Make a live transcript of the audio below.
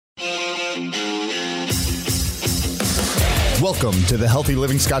Welcome to the Healthy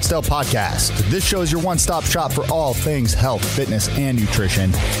Living Scottsdale podcast. This show is your one-stop shop for all things health, fitness, and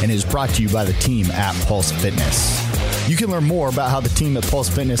nutrition, and is brought to you by the team at Pulse Fitness. You can learn more about how the team at Pulse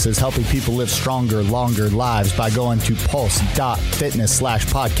Fitness is helping people live stronger, longer lives by going to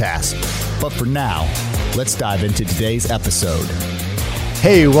pulse.fitness/podcast. But for now, let's dive into today's episode.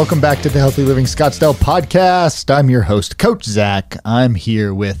 Hey, welcome back to the Healthy Living Scottsdale podcast. I'm your host, Coach Zach. I'm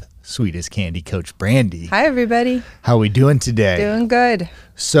here with sweet as candy, Coach Brandy. Hi, everybody. How are we doing today? Doing good.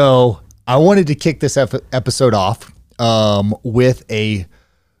 So I wanted to kick this episode off with a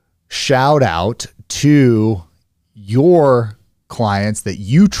shout out to your clients that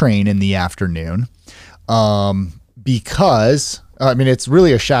you train in the afternoon because, I mean, it's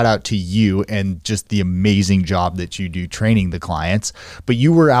really a shout out to you and just the amazing job that you do training the clients. But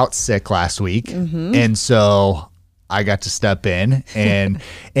you were out sick last week, and so I got to step in and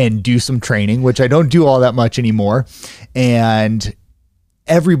do some training, which I don't do all that much anymore. And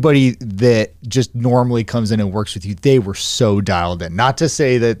everybody that just normally comes in and works with you, they were so dialed in. Not to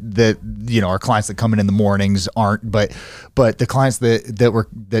say that you know, our clients that come in the mornings aren't, but the clients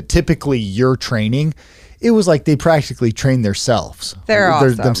that typically you're training, it was like they practically trained themselves. They're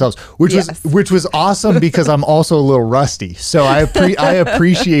awesome. Themselves, which was awesome because I'm also a little rusty. So I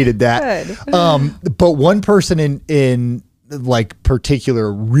appreciated that. Good. But one person in like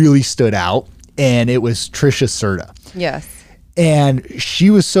particular really stood out, and it was Trisha Serta. Yes. And she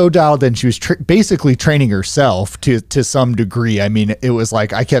was so dialed in. She was basically training herself to some degree. I mean, it was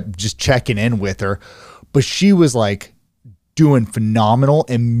like I kept just checking in with her, but she was like doing phenomenal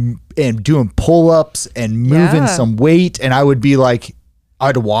and doing pull-ups and moving some weight. And I would be like,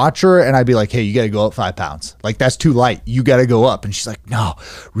 I'd watch her and I'd be like, hey, you got to go up 5 pounds. Like, that's too light. You got to go up. And she's like, no,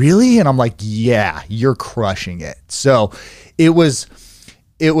 really? And I'm like, yeah, you're crushing it. So it was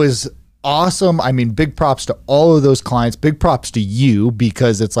awesome. I mean, big props to all of those clients. Big props to you,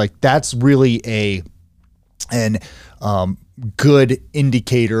 because it's like, that's really an good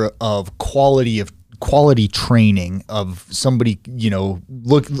indicator of quality training of somebody, you know,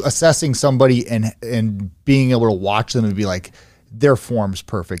 assessing somebody and being able to watch them and be like, their form's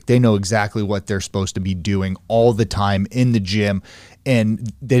perfect. They know exactly what they're supposed to be doing all the time in the gym.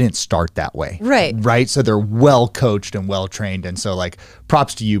 And they didn't start that way. Right. So they're well coached and well trained. And so, like,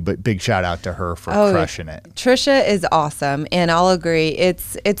 props to you, but big shout out to her for crushing it. Trisha is awesome. And I'll agree.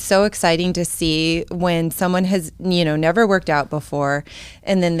 It's so exciting to see when someone has, you know, never worked out before,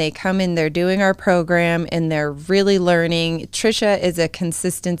 and then they come in, they're doing our program and they're really learning. Trisha is a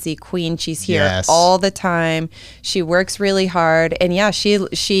consistency queen. She's here all the time. She works really hard. And yeah,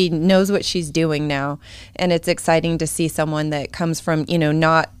 she knows what she's doing now. And it's exciting to see someone that comes from, you know,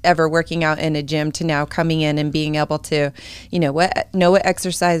 not ever working out in a gym to now coming in and being able to, you know what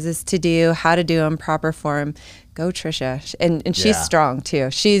exercises to do, how to do them, proper form. Go Trisha. And she's strong too.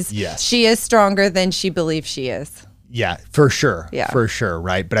 She is stronger than she believes she is. Yeah, for sure. Yeah, for sure.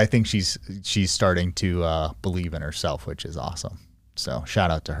 Right. But I think she's starting to believe in herself, which is awesome. So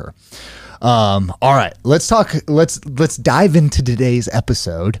shout out to her. All right, let's dive into today's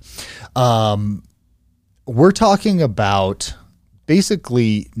episode. We're talking about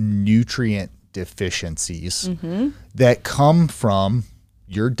basically nutrient deficiencies that come from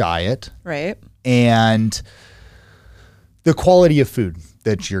your diet, right, and the quality of food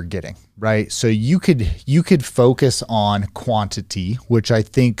that you're getting, right? So you could focus on quantity, which I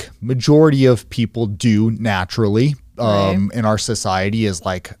think majority of people do naturally in our society, is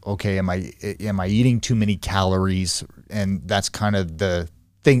like, okay, am I eating too many calories? And that's kind of the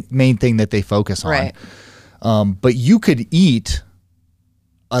main thing that they focus on. Right. But you could eat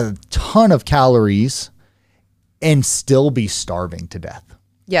a ton of calories and still be starving to death.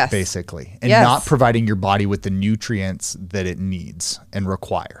 Yes. Basically. And not providing your body with the nutrients that it needs and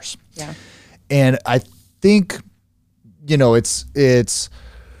requires. Yeah. And I think, you know, it's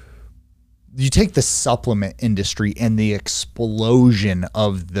you take the supplement industry and the explosion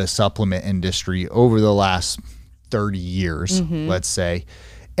of the supplement industry over the last 30 years, let's say.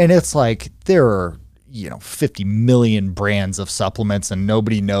 And it's like there are, you know, 50 million brands of supplements, and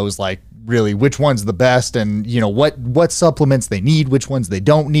nobody knows like really which one's the best, and you know what supplements they need, which ones they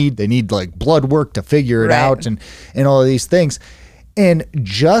don't need. They need like blood work to figure it out and all of these things. And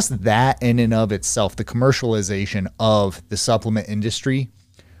just that in and of itself, the commercialization of the supplement industry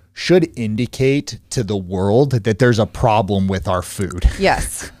should indicate to the world that there's a problem with our food.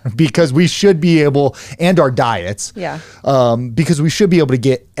 Yes. Because we should be able, and our diets. Yeah. Because we should be able to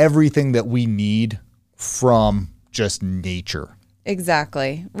get everything that we need from just nature.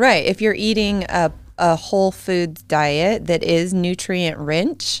 Exactly. Right. If you're eating a a whole foods diet that is nutrient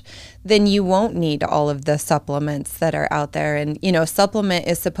rich, then you won't need all of the supplements that are out there. And, supplement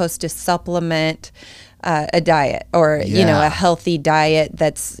is supposed to supplement a diet or, a healthy diet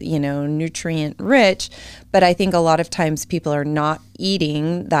that's, nutrient rich. But I think a lot of times people are not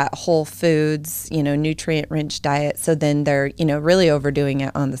eating that whole foods, nutrient rich diet. So then they're, really overdoing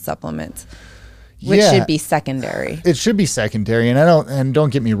it on the supplements, which should be secondary. It should be secondary. And don't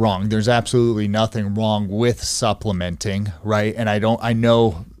get me wrong, there's absolutely nothing wrong with supplementing, right? And I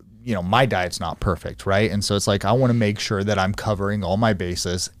know, my diet's not perfect, right? And so it's like, I want to make sure that I'm covering all my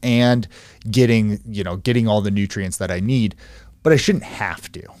bases and getting all the nutrients that I need, but I shouldn't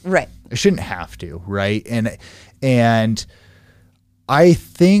have to. Right. I shouldn't have to, right? And I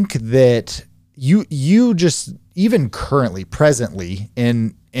think that you just, even currently, presently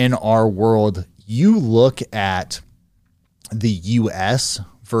in our world, you look at the US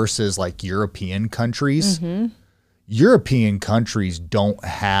versus like European countries. Mm-hmm. European countries don't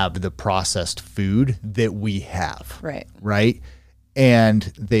have the processed food that we have. Right. Right. And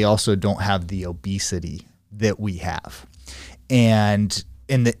they also don't have the obesity that we have. And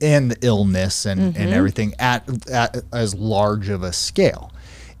the illness and everything at as large of a scale.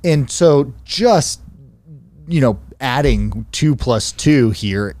 And so just, adding 2 + 2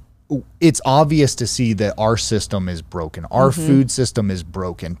 here, it's obvious to see that our system is broken. Our food system is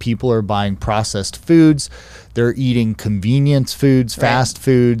broken. People are buying processed foods. They're eating convenience foods, fast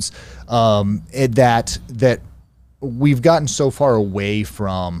foods, that we've gotten so far away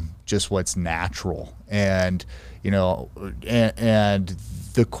from just what's natural. And, and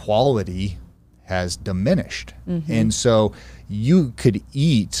the quality has diminished. And so you could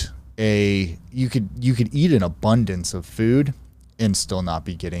eat an abundance of food and still not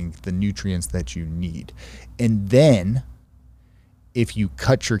be getting the nutrients that you need. And then if you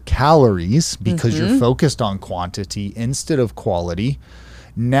cut your calories because you're focused on quantity instead of quality,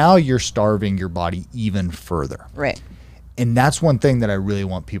 now you're starving your body even further. Right. And that's one thing that I really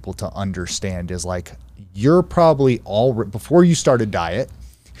want people to understand is like, you're probably before you start a diet,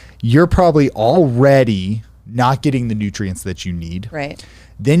 you're probably already not getting the nutrients that you need. Right.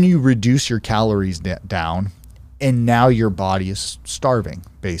 Then you reduce your calories down. And now your body is starving,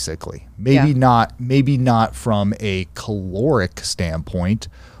 basically. Maybe not from a caloric standpoint,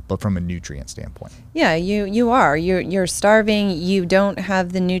 but from a nutrient standpoint. Yeah, you are. You're starving. You don't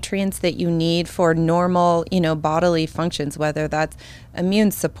have the nutrients that you need for normal, bodily functions, whether that's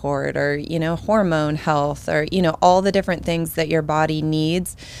immune support or, hormone health or, all the different things that your body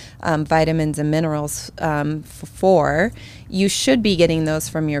needs, vitamins and minerals for. You should be getting those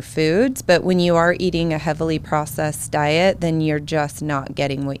from your foods, but when you are eating a heavily processed diet, then you're just not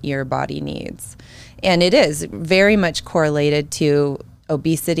getting what your body needs. And it is very much correlated to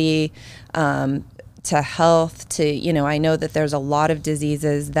obesity, to health, to, I know that there's a lot of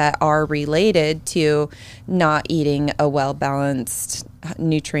diseases that are related to not eating a well-balanced,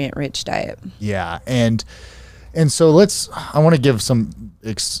 nutrient-rich diet. Yeah. And so I want to give some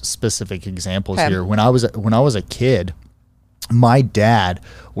specific examples here. When I was a kid, my dad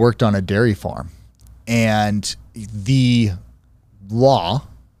worked on a dairy farm, and the law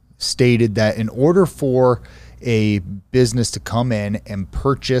stated that in order for a business to come in and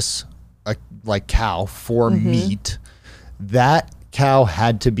purchase a cow for meat, that cow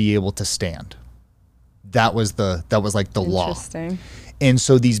had to be able to stand. That was like the law. Interesting. And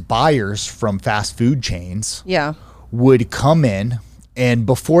so these buyers from fast food chains Yeah. would come in, and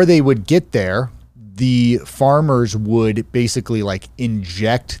before they would get there, the farmers would basically like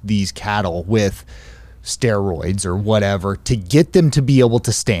inject these cattle with steroids or whatever to get them to be able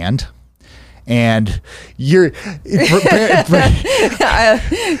to stand. And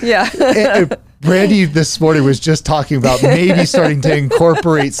Brandy this morning was just talking about maybe starting to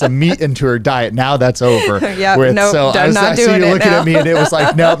incorporate some meat into her diet. Now that's over. Yeah, nope, I see you looking at me, and it was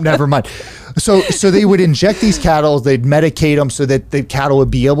like, nope, never mind. So they would inject these cattle, they'd medicate them so that the cattle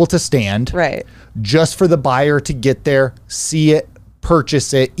would be able to stand. Right. Just for the buyer to get there, see it,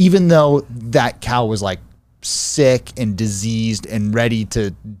 purchase it, even though that cow was like sick and diseased and ready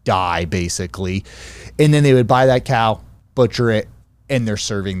to die, basically. And then they would buy that cow, butcher it, and they're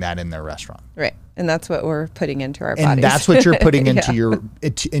serving that in their restaurant. Right. And that's what we're putting into our bodies. And that's what you're putting into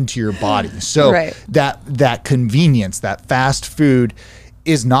your body. So that convenience, that fast food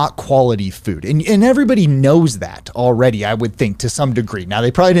is not quality food. And everybody knows that already, I would think, to some degree. Now,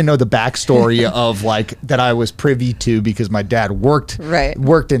 they probably didn't know the backstory of like that I was privy to because my dad worked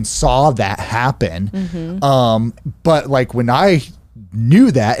and saw that happen. But like when I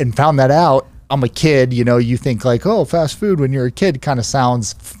knew that and found that out, I'm a kid, you know, you think like, oh, fast food when you're a kid kind of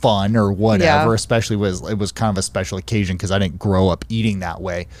sounds fun or whatever, Yeah. especially it was kind of a special occasion because I didn't grow up eating that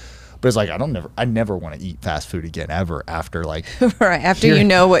way. But it's like, I never want to eat fast food again ever after like. Right. After you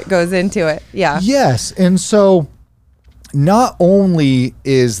know what goes into it. Yeah. Yes. And so not only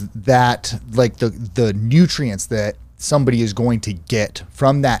is that like the nutrients that somebody is going to get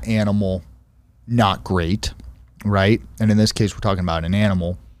from that animal not great, right? And in this case, we're talking about an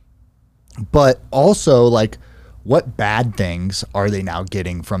animal, but also like what bad things are they now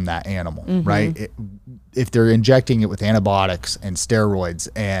getting from that animal, right? If they're injecting it with antibiotics and steroids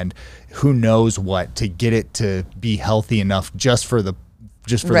and who knows what to get it to be healthy enough just for the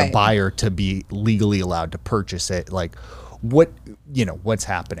buyer to be legally allowed to purchase it, like what's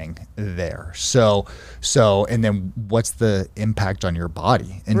happening there. So and then what's the impact on your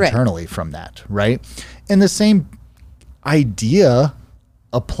body internally from that, right? And the same idea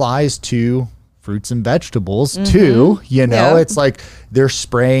applies to fruits and vegetables too. It's like they're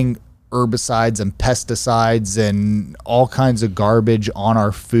spraying herbicides and pesticides and all kinds of garbage on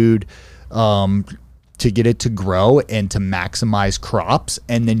our food to get it to grow and to maximize crops.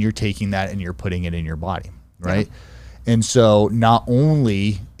 And then you're taking that and you're putting it in your body, right? Yeah. And so not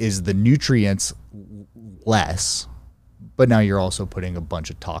only is the nutrients less, but now you're also putting a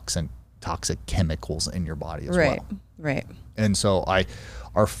bunch of toxic chemicals in your body as well. Right. And so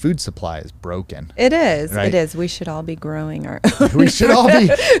our food supply is broken. It is. Right? It is. We should all be growing our we should all be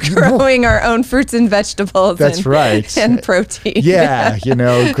growing our own fruits and vegetables. That's right. And protein. Yeah,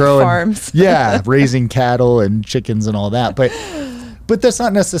 growing farms. Yeah, raising cattle and chickens and all that. But that's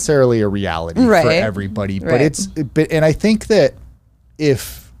not necessarily a reality for everybody. But and I think that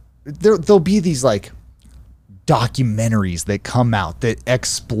if there'll be these like documentaries that come out that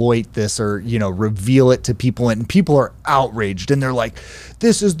exploit this or reveal it to people, and people are outraged and they're like,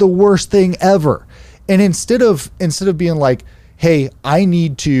 this is the worst thing ever. And instead of being like, hey, I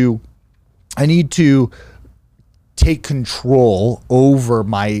need to take control over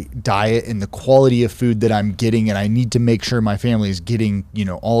my diet and the quality of food that I'm getting, and I need to make sure my family is getting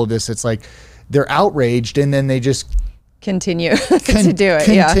all of this, it's like they're outraged and then they just continue to do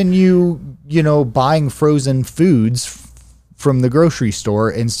it. Buying frozen foods from the grocery store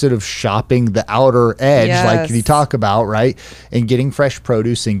instead of shopping the outer edge, like you talk about, right? And getting fresh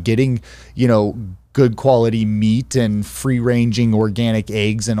produce and getting, good quality meat and free ranging organic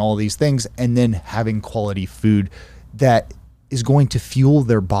eggs and all these things. And then having quality food that is going to fuel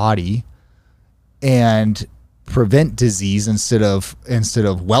their body and prevent disease instead of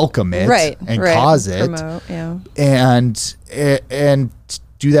welcome it and cause it. Promote, and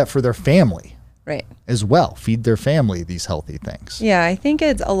do that for their family as well, feed their family these healthy things. Yeah, I think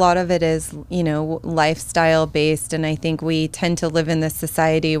a lot of it is, lifestyle based. And I think we tend to live in this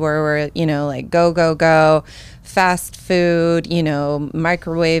society where we're, like go, fast food,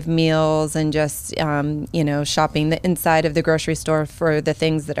 microwave meals, and just, shopping the inside of the grocery store for the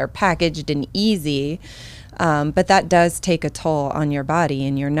things that are packaged and easy. But that does take a toll on your body,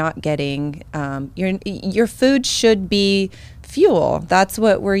 and you're not getting, your food should be fuel. That's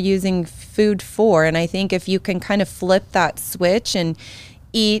what we're using food for. And I think if you can kind of flip that switch and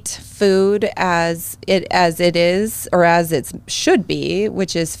eat food as it is, or as it should be,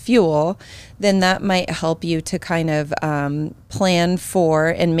 which is fuel, then that might help you to kind of plan for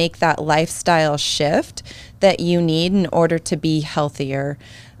and make that lifestyle shift that you need in order to be healthier.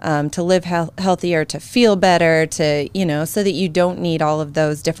 To live healthier, to feel better, to, so that you don't need all of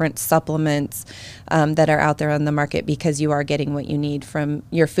those different supplements that are out there on the market, because you are getting what you need from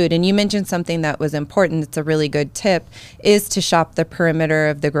your food. And you mentioned something that was important. It's a really good tip, is to shop the perimeter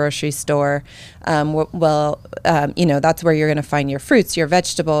of the grocery store. That's where you're going to find your fruits, your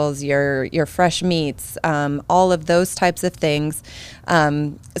vegetables, your fresh meats, all of those types of things.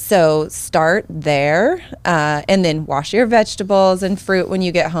 So start there, and then wash your vegetables and fruit when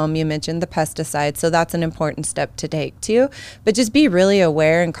you get home. You mentioned the pesticides, so that's an important step to take too. But just be really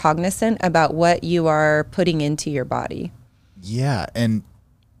aware and cognizant about what you are putting into your body. Yeah, and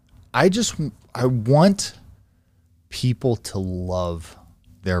I want people to love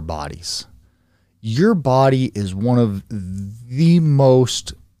their bodies. Your body is one of the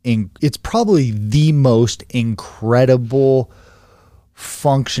most, it's probably the most incredible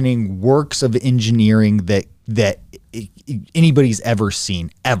functioning works of engineering that anybody's ever seen,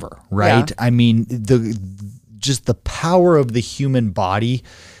 ever, right? Yeah. I mean, just the power of the human body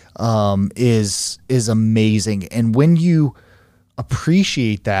is amazing. And when you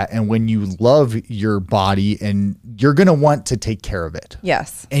appreciate that, and when you love your body, and you're going to want to take care of it.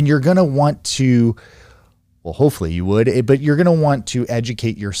 Yes. And you're going to want to Well, hopefully you would, but you're going to want to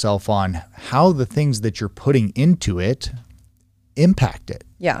educate yourself on how the things that you're putting into it impact it.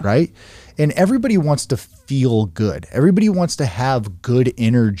 Yeah. Right. And everybody wants to feel good. Everybody wants to have good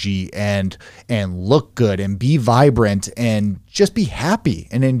energy and look good and be vibrant and just be happy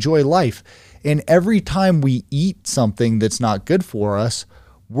and enjoy life. And every time we eat something that's not good for us,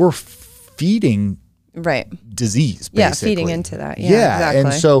 we're feeding disease, basically. Yeah, feeding into that. Yeah, exactly.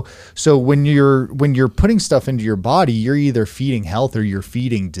 And so when you're putting stuff into your body, you're either feeding health or you're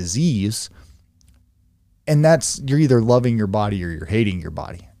feeding disease. And you're either loving your body or you're hating your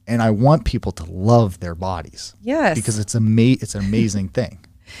body. And I want people to love their bodies. Yes. Because it's an amazing thing.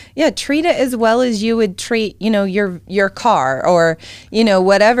 Yeah, treat it as well as you would treat, your car or,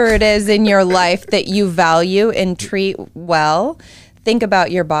 whatever it is in your life that you value and treat well. Think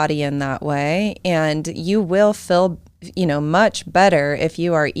about your body in that way, and you will feel, much better if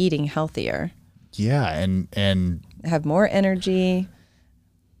you are eating healthier. Yeah, and have more energy.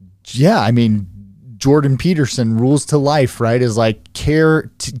 Yeah, I mean, Jordan Peterson rules to life, right? Is like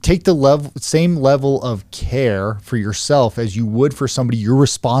take the same level of care for yourself as you would for somebody you're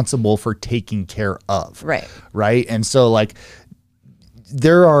responsible for taking care of. Right. Right. And so like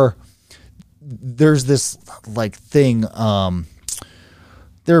there's this like thing,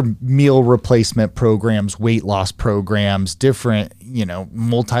 there are meal replacement programs, weight loss programs, different,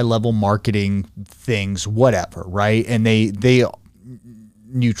 multi-level marketing things, whatever. Right. And they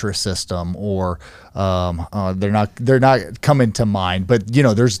Nutrisystem or they're not coming to mind, but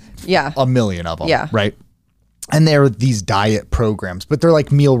there's a million of them, right? And they're these diet programs, but they're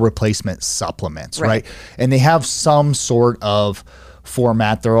like meal replacement supplements, right? And they have some sort of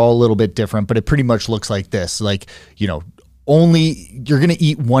format. They're all a little bit different, but it pretty much looks like this, like only you're going to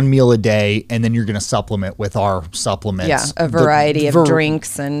eat one meal a day, and then you're going to supplement with our supplements. Yeah, a variety of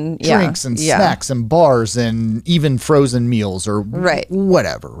drinks and snacks and bars and even frozen meals or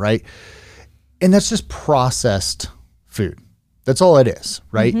whatever, right? And that's just processed food. That's all it is,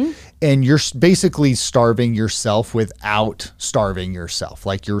 right? Mm-hmm. And you're basically starving yourself without starving yourself.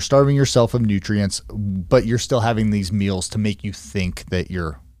 Like you're starving yourself of nutrients, but you're still having these meals to make you think that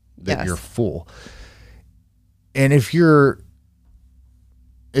you're full. And if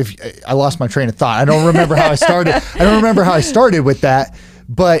I lost my train of thought, I don't remember how I started. I don't remember how I started with that.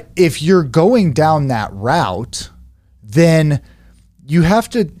 But if you're going down that route, then you have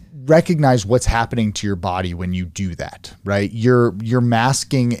to recognize what's happening to your body when you do that, right? You're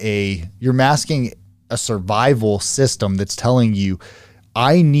masking a survival system that's telling you,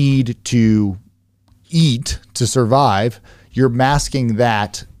 I need to eat to survive. You're masking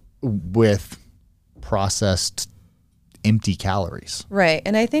that with processed empty calories. Right.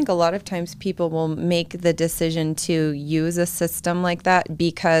 And I think a lot of times people will make the decision to use a system like that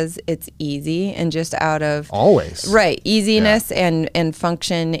because it's easy and just out of easiness and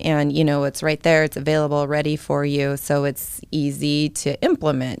function, and it's right there, it's available, ready for you, so it's easy to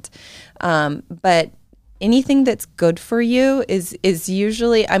implement. But anything that's good for you is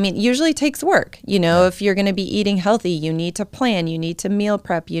usually takes work. If you're going to be eating healthy, you need to plan, you need to meal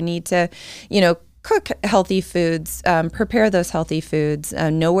prep, you need to, cook healthy foods, prepare those healthy foods,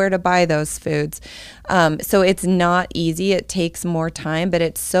 know where to buy those foods. So it's not easy. It takes more time, but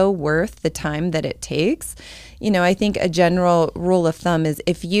it's so worth the time that it takes. I think a general rule of thumb is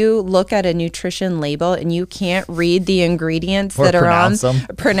if you look at a nutrition label and you can't read the ingredients pronounce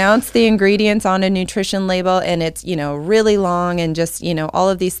the ingredients on a nutrition label, and it's, really long and just, all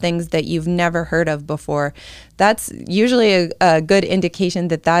of these things that you've never heard of before, that's usually a good indication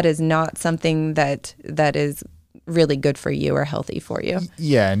that is not something that is really good for you or healthy for you.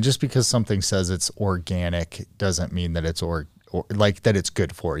 Yeah. And just because something says it's organic doesn't mean that it's that it's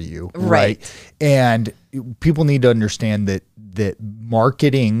good for you. Right. And people need to understand that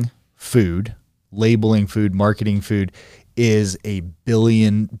marketing food, labeling food, marketing food is a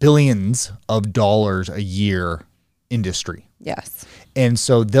billions of dollars a year industry. Yes. And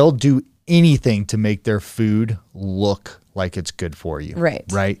so they'll do anything to make their food look like it's good for you. Right.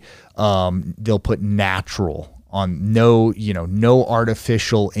 Right. They'll put natural on, no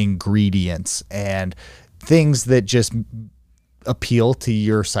artificial ingredients and things that just appeal to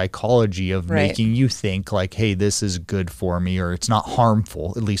your psychology of making you think like, hey, this is good for me, or it's not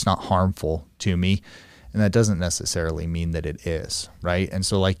harmful, at least not harmful to me. And that doesn't necessarily mean that it is, right? And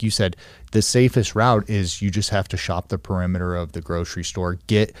so like you said, the safest route is you just have to shop the perimeter of the grocery store,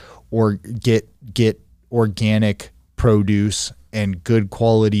 get organic produce and good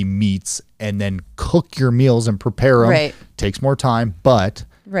quality meats, and then cook your meals and prepare them. Right. Takes more time, but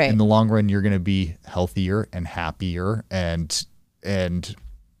in the long run, you're going to be healthier and happier and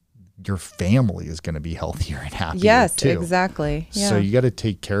your family is going to be healthier and happier yes, too. Exactly. Yeah. So you got to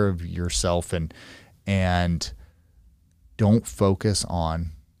take care of yourself and don't focus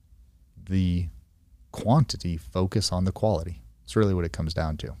on the quantity, focus on the quality. It's really what it comes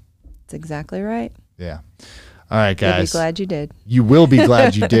down to. That's exactly right. Yeah. All right, guys. You'll be glad you did. You will be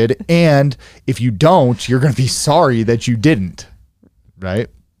glad you did. And if you don't, you're going to be sorry that you didn't. Right?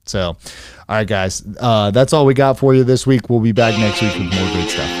 So, all right, guys. That's all we got for you this week. We'll be back next week with more good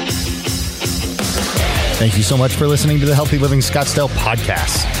stuff. Thank you so much for listening to the Healthy Living Scottsdale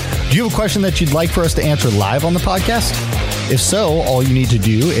podcast. Do you have a question that you'd like for us to answer live on the podcast? If so, all you need to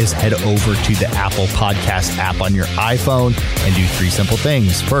do is head over to the Apple Podcast app on your iPhone and do 3 simple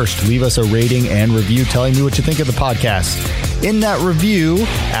things. First, leave us a rating and review telling me what you think of the podcast. In that review,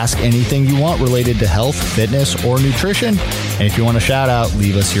 ask anything you want related to health, fitness, or nutrition. And if you want a shout out,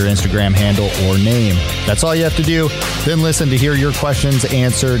 leave us your Instagram handle or name. That's all you have to do. Then listen to hear your questions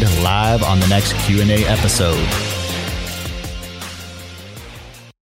answered live on the next Q&A episode.